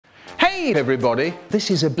Hey everybody,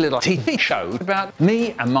 this is a little TV show about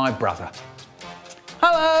me and my brother.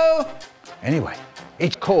 Hello! Anyway,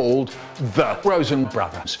 it's called The Rosen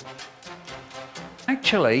Brothers.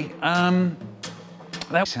 Actually, that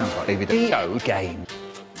sounds like a video game.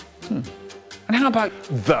 And how about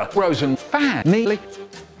The Rosen Family?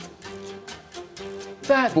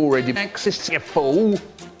 That already exists, you fool.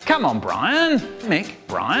 Come on, Brian. Mick,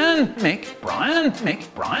 Brian, Mick, Brian,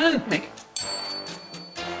 Mick, Brian, Mick.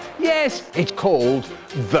 Yes, it's called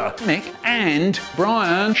The Mick and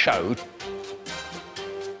Brian Show.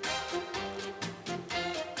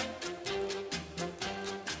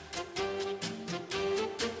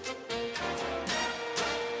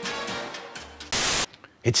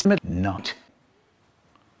 It's midnight.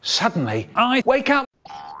 Suddenly, I wake up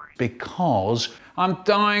because I'm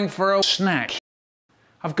dying for a snack.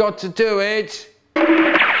 I've got to do it.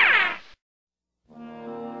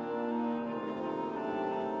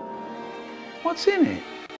 What's in it?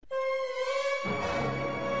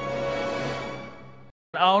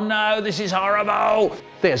 Oh no, this is horrible.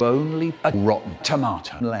 There's only a rotten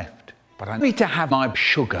tomato left, but I need to have my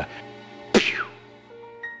sugar.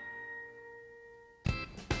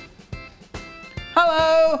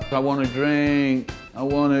 Hello! I want a drink. I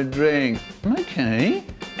want a drink. Okay.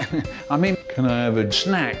 I mean, can I have a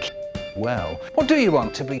snack? Well, what do you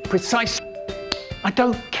want, to be precise? I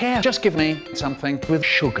don't care. Just give me something with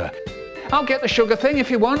sugar. I'll get the sugar thing if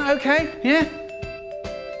you want, okay? Yeah?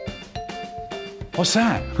 What's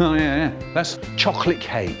that? Oh, yeah. That's chocolate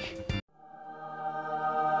cake.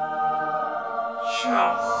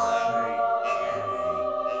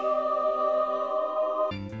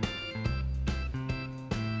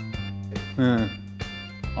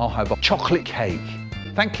 I'll have a chocolate cake.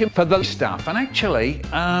 Thank you for the stuff. And actually,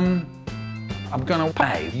 I'm gonna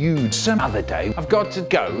pay you some other day. I've got to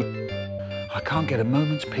go. I can't get a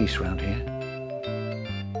moment's peace around here.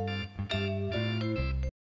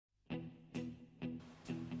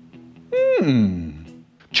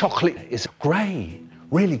 Chocolate is great,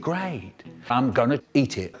 really great. I'm gonna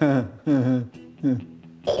eat it.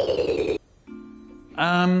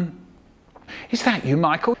 Is that you,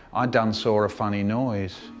 Michael? I done saw a funny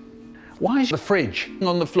noise. Why is the fridge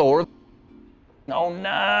on the floor? Oh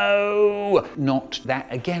no! Not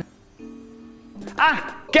that again.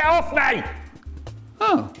 Ah! Get off me!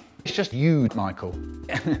 Oh, it's just you, Michael.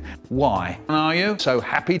 Why are you so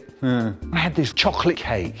happy? I had this chocolate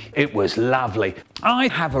cake. It was lovely. I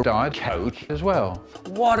have a Diet Coke as well.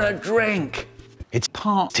 What a drink! It's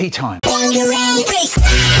party time. Bangerang.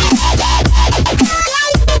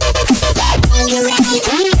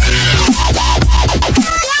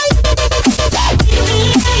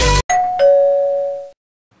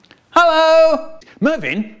 Hello!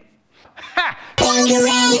 Mervyn? Ha!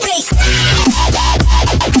 Bangerang.